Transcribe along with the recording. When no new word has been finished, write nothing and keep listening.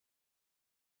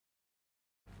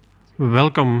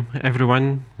Welcome,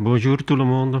 everyone. Bonjour tout le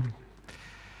monde.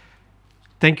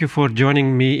 Thank you for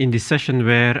joining me in this session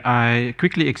where I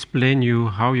quickly explain you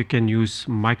how you can use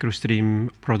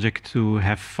MicroStream project to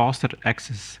have faster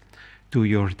access to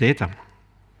your data.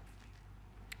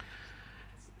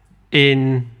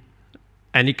 In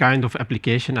any kind of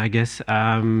application, I guess,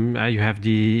 you have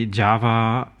the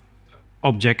Java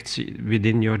objects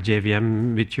within your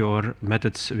JVM with your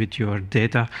methods, with your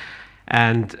data,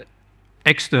 and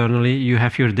externally you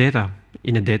have your data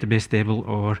in a database table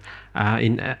or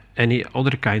in any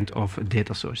other kind of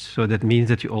data source. So that means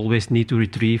that you always need to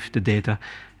retrieve the data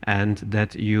and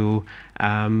that you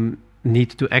need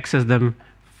to access them,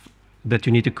 that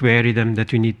you need to query them,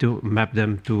 that you need to map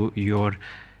them to your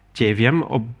JVM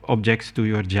objects, to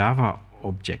your Java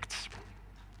objects.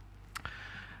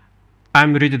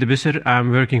 I'm Rudy de Busscher.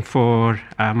 I'm working for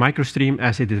MicroStream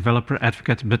as a developer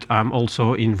advocate, but I'm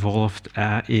also involved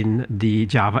in the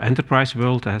Java enterprise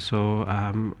world.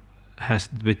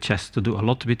 Which has to do a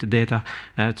lot with the data.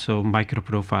 So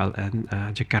MicroProfile and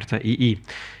Jakarta EE. You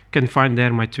can find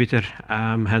there my Twitter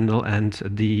handle and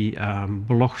the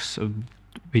blogs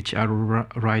which are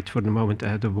right for the moment,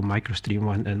 the MicroStream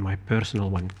one and my personal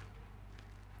one.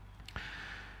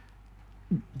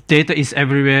 Data is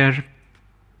everywhere.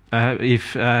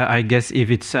 I guess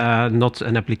if it's not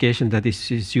an application that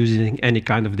is using any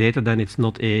kind of data, then it's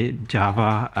not a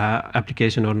Java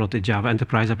application or not a Java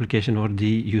enterprise application, or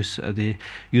the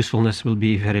usefulness will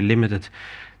be very limited.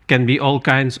 Can be all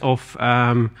kinds of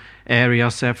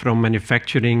areas from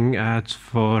manufacturing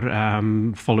for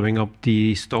following up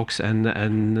the stocks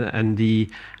and the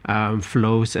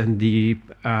flows and the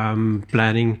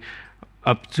planning,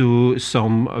 up to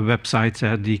some websites,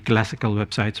 the classical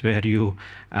websites where you,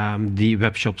 the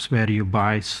web shops where you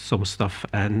buy some stuff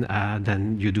and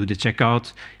then you do the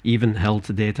checkout, even health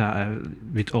data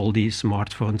with all the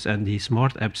smartphones and the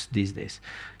smart apps these days.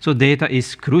 So data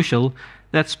is crucial.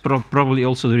 That's probably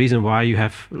also the reason why you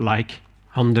have like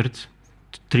 100,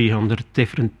 300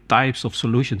 different types of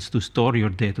solutions to store your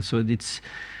data. So it's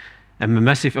a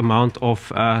massive amount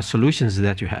of solutions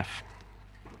that you have.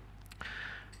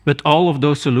 But all of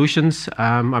those solutions,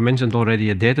 I mentioned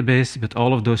already a database, but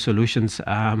all of those solutions,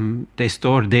 they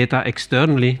store data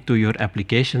externally to your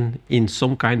application in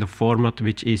some kind of format,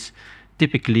 which is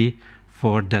typically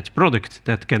for that product.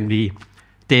 That can be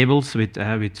tables with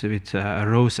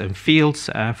rows and fields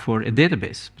for a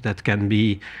database. That can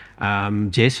be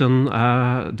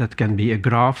JSON, that can be a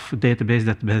graph database,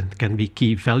 that can be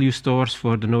key value stores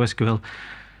for the NoSQL.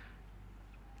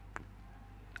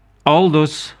 All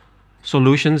those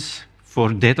solutions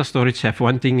for data storage have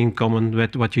one thing in common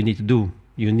with what you need to do.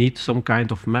 You need some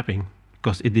kind of mapping,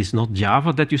 because it is not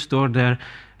Java that you store there.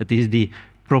 It is the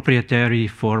proprietary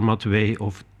format way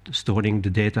of storing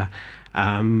the data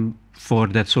for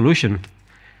that solution.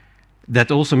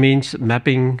 That also means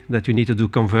mapping, that you need to do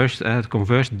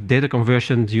data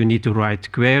conversions. You need to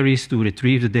write queries to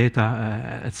retrieve the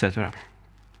data, etc.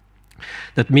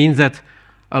 That means that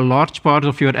a large part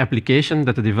of your application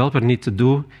that the developer needs to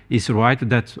do is write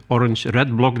that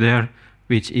orange-red block there,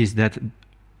 which is that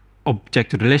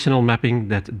object relational mapping,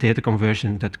 that data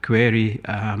conversion, that query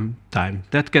time.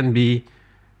 That can be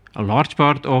a large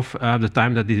part of the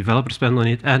time that the developer spends on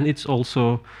it, and it's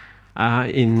also,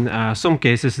 in some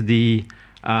cases, the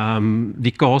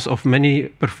cause of many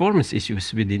performance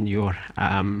issues within your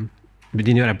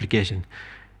application.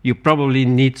 You probably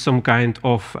need some kind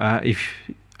of, if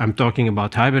I'm talking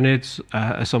about Hibernate,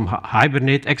 some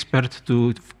Hibernate expert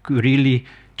to really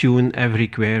tune every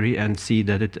query and see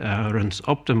that it runs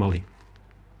optimally.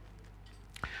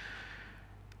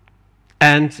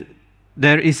 And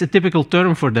there is a typical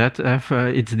term for that.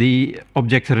 It's the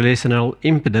object relational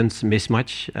impedance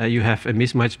mismatch. You have a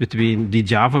mismatch between the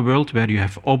Java world, where you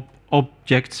have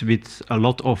objects with a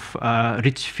lot of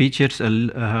rich features, a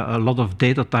lot of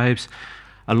data types,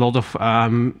 a lot of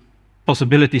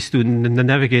possibilities to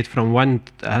navigate from one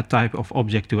type of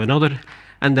object to another,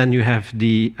 and then you have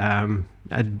the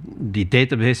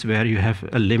database where you have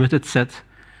a limited set,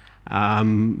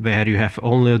 where you have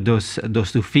only those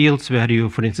two fields. Where you,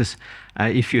 for instance,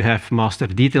 if you have master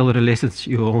detail relations,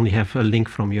 you only have a link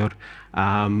from your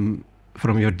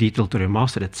detail to your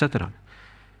master, etc.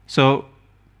 So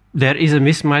there is a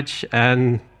mismatch,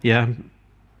 and yeah,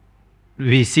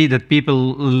 we see that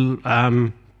people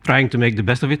trying to make the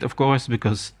best of it, of course,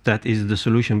 because that is the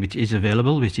solution which is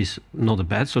available, which is not a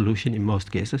bad solution in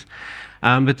most cases.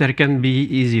 But there can be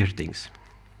easier things.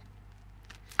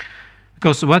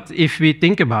 Because what if we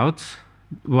think about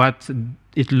what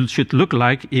it should look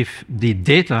like if the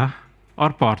data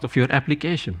are part of your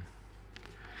application?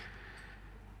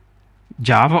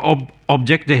 Java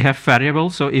object, they have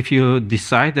variables. So if you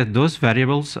decide that those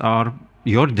variables are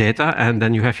your data, and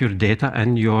then you have your data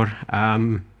and your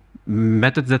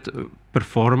methods that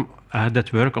perform,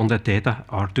 that work on that data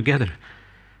are together.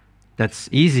 That's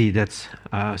easy, that's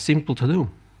simple to do.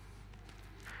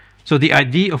 So the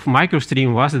idea of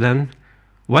MicroStream was then,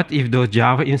 what if those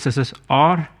Java instances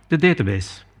are the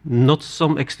database, not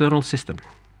some external system?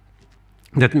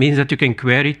 That means that you can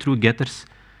query through getters,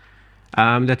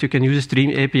 that you can use a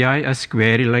Stream API as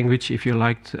query language. If you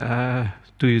like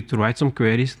to write some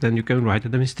queries, then you can write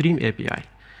them in Stream API.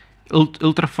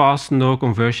 Ultra fast, no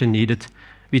conversion needed,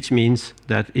 which means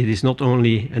that it is not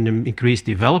only an increased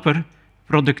developer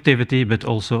productivity, but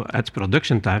also at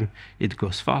production time, it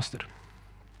goes faster.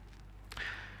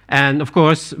 And of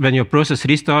course, when your process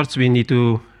restarts, we need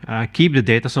to keep the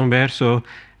data somewhere. So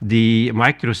the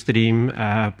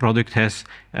MicroStream product has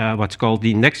what's called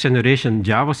the next generation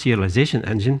Java serialization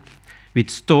engine, which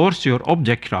stores your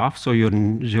object graph, so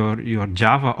your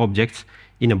Java objects,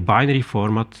 in a binary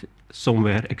format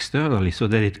somewhere externally, so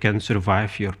that it can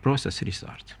survive your process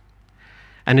restart.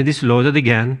 And it is loaded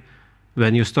again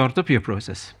when you start up your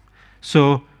process.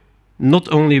 So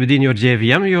not only within your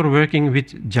JVM you're working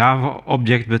with Java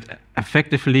objects, but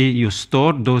effectively you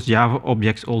store those Java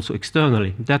objects also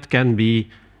externally. That can be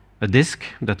a disk,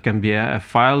 that can be a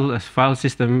file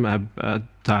system,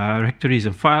 directories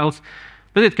and files,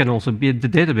 but it can also be the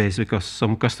database, because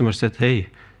some customers said, hey,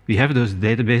 we have those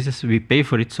databases, we pay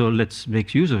for it, so let's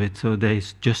make use of it. So they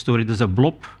just store it as a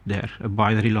blob there, a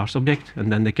binary large object,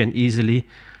 and then they can easily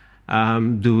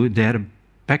do their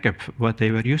backup, what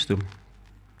they were used to.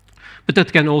 But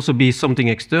that can also be something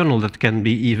external. That can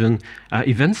be even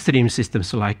event stream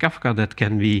systems like Kafka. That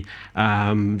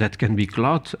can be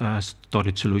cloud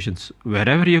storage solutions.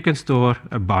 Wherever you can store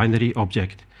a binary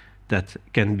object, that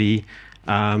can be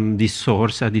the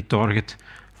source, the target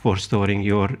for storing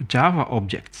your Java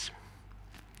objects.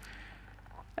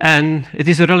 And it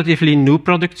is a relatively new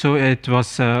product, so it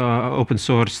was open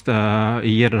sourced a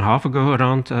year and a half ago,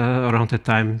 around that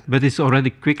time. But it's already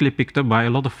quickly picked up by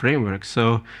a lot of frameworks.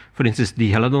 So, for instance,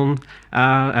 the Helidon,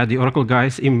 the Oracle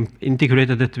guys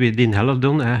integrated it within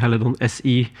Helidon, Helidon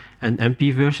SE and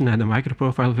MP version and the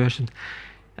microprofile version.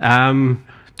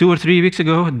 2 or 3 weeks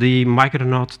ago, the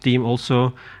Micronaut team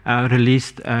also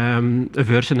released a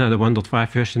version, the 1.5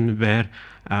 version, where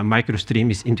MicroStream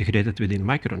is integrated within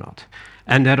Micronaut.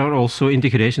 And there are also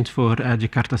integrations for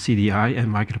Jakarta CDI and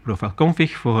microprofile config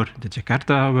for the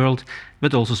Jakarta world,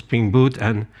 but also Spring Boot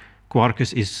and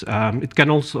Quarkus is, it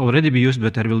can also already be used,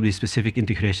 but there will be specific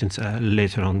integrations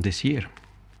later on this year.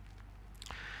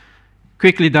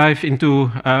 Quickly dive into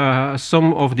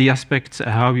some of the aspects,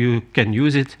 how you can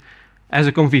use it. As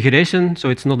a configuration, so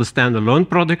it's not a standalone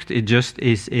product, it just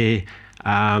is a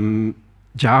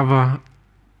Java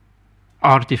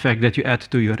artifact that you add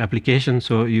to your application,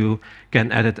 so you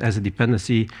can add it as a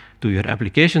dependency to your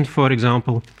application, for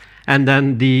example. And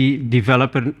then the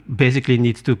developer basically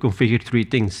needs to configure 3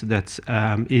 things. That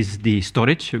is the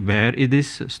storage, where it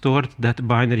is stored, that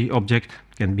binary object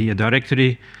can be a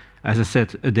directory, as I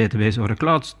said, a database or a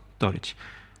cloud storage.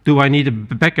 Do I need a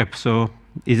backup? So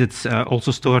is it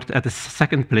also stored at a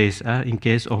second place in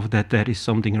case of that there is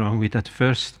something wrong with that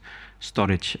first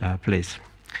storage place?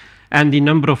 And the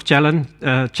number of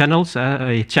channels,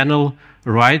 a channel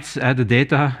writes the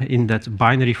data in that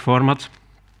binary format.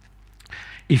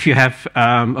 If you have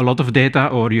a lot of data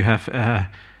or you have a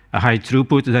high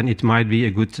throughput, then it might be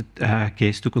a good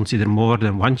case to consider more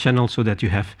than 1 channel, so that you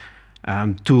have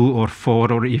 2 or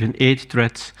 4 or even 8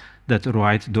 threads that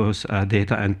write those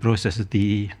data and process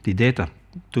the data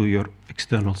to your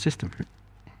external system.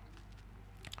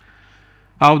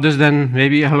 How does then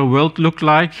maybe a hello world look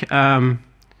like?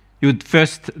 You'd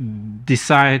first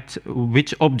decide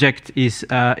which object is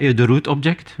the root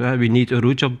object. We need a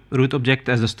root object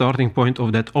as the starting point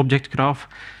of that object graph.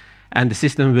 And the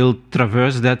system will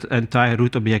traverse that entire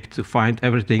root object to find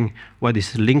everything what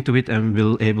is linked to it and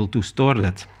will able to store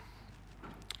that.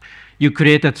 You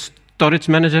create that storage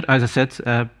manager, as I said,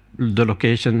 the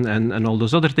location and all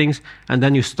those other things, and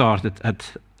then you start that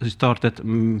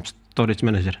storage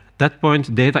manager. At that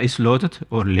point, data is loaded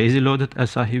or lazy loaded,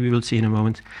 as we will see in a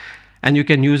moment, and you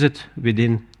can use it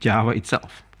within Java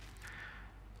itself.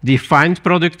 The find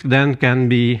product then can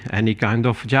be any kind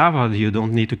of Java. You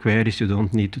don't need to queries, you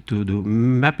don't need to do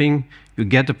mapping. You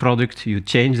get the product, you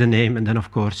change the name, and then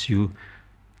of course you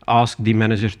ask the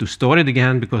manager to store it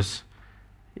again, because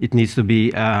it needs to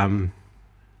be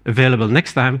available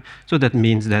next time. So that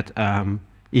means that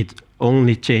it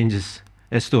only changes,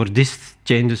 this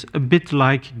changes a bit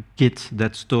like Git,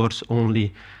 that stores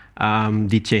only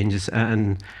the changes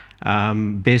and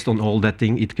based on all that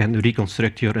thing, it can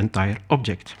reconstruct your entire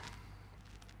object.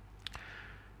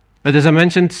 But as I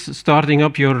mentioned, starting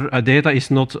up your data is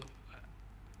not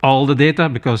all the data,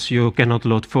 because you cannot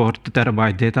load 4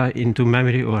 terabyte data into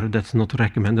memory, or that's not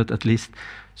recommended at least.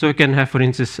 So you can have, for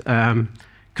instance,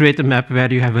 create a map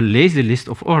where you have a lazy list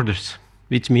of orders,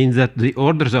 which means that the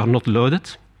orders are not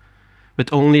loaded,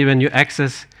 but only when you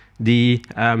access the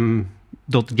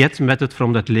 .get method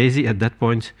from that lazy, at that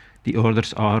point, the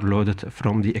orders are loaded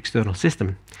from the external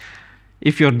system.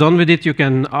 If you're done with it, you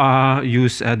can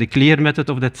use the clear method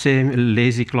of that same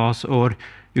lazy class, or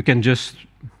you can just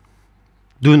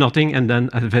do nothing, and then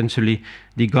eventually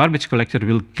the garbage collector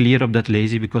will clear up that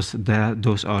lazy, because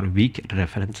those are weak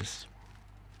references.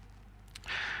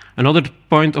 Another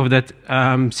point of that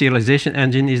serialization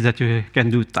engine is that you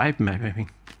can do type mapping.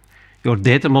 Your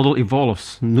data model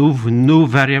evolves, new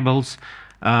variables,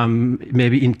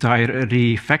 maybe entire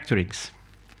refactorings.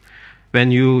 When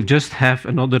you just have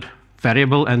another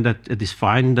variable and that it is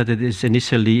fine that it is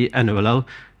initially NOLL,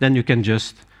 then you can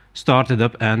just start it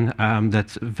up and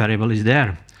that variable is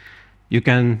there. You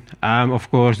can, of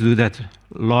course, do that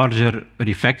larger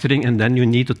refactoring, and then you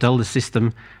need to tell the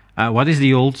system what is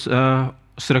the old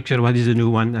structure, what is the new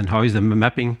one, and how is the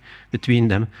mapping between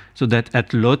them, so that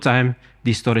at load time,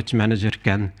 the storage manager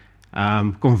can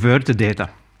convert the data.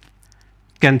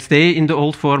 Can stay in the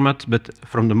old format, but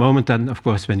from the moment then, of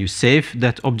course, when you save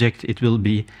that object, it will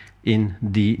be in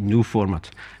the new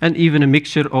format. And even a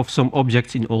mixture of some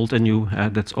objects in old and new,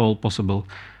 that's all possible.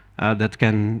 That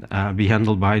can be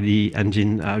handled by the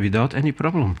engine without any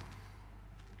problem.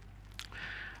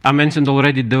 I mentioned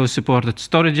already those supported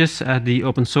storages. The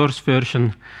open source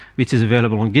version, which is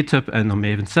available on GitHub and on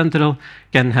Maven Central,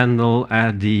 can handle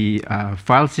the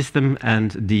file system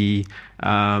and the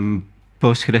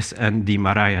Postgres and the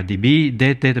MariaDB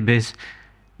database.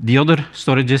 The other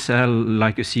storages,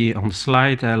 like you see on the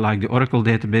slide, like the Oracle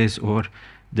database or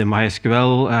the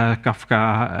MySQL,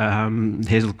 Kafka,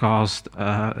 Hazelcast,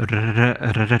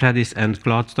 Redis, and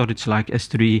cloud storage like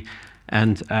S3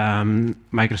 and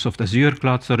Microsoft Azure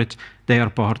Cloud Storage, they are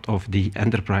part of the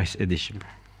Enterprise Edition.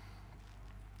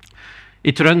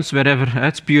 It runs wherever,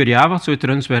 it's pure Java, so it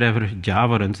runs wherever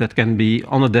Java runs. That can be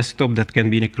on a desktop, that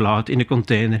can be in a cloud, in a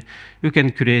container. You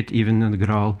can create even a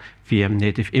Graal VM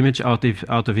native image out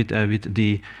of it with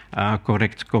the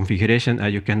correct configuration.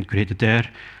 You can create it there.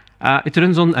 It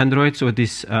runs on Android, so it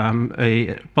is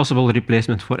a possible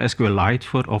replacement for SQLite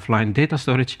for offline data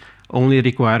storage. Only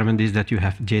requirement is that you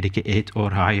have JDK 8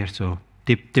 or higher, so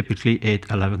typically 8,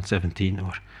 11, 17,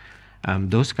 or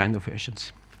those kind of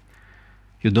versions.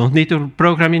 You don't need to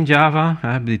program in Java,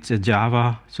 but it's a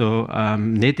Java, so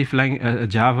native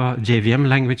Java JVM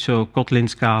language, so Kotlin,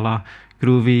 Scala,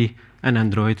 Groovy, and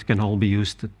Android can all be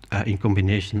used in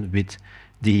combination with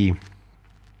the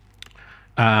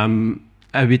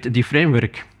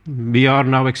framework. We are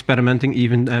now experimenting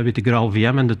even with the Graal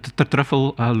VM and the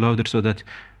Truffle loader, so that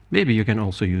maybe you can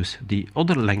also use the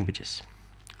other languages.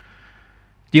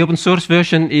 The open source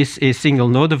version is a single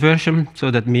node version,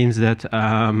 so that means that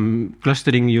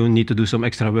clustering, you need to do some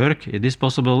extra work. It is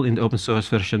possible in the open source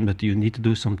version, but you need to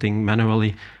do something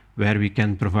manually, where we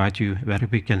can provide you, where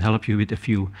we can help you with a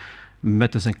few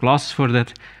methods and classes for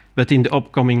that. But in the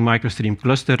upcoming MicroStream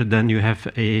cluster, then you have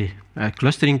a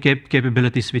clustering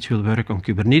capabilities which will work on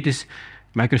Kubernetes.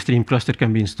 MicroStream cluster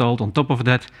can be installed on top of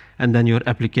that, and then your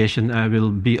application will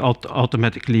be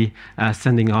automatically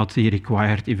sending out the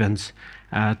required events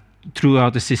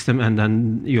throughout the system, and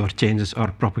then your changes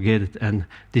are propagated and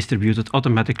distributed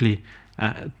automatically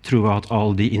throughout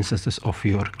all the instances of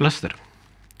your cluster.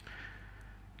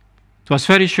 It was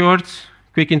very short,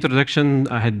 quick introduction.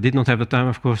 I did not have the time,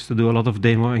 of course, to do a lot of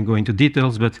demo and go into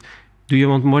details, but do you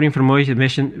want more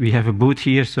information? We have a booth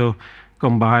here, so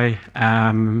come by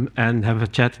and have a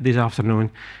chat this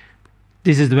afternoon.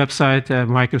 This is the website,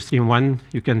 MicroStream 1.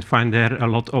 You can find there a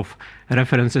lot of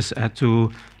references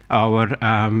to our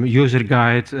user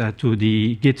guide, to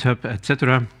the GitHub,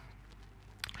 etc.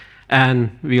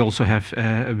 And we also have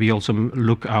we also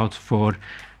look out for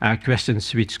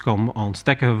questions which come on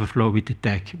Stack Overflow with the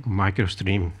tag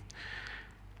MicroStream.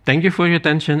 Thank you for your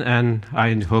attention, and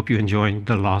I hope you enjoy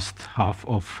the last half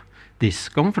of this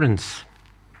conference.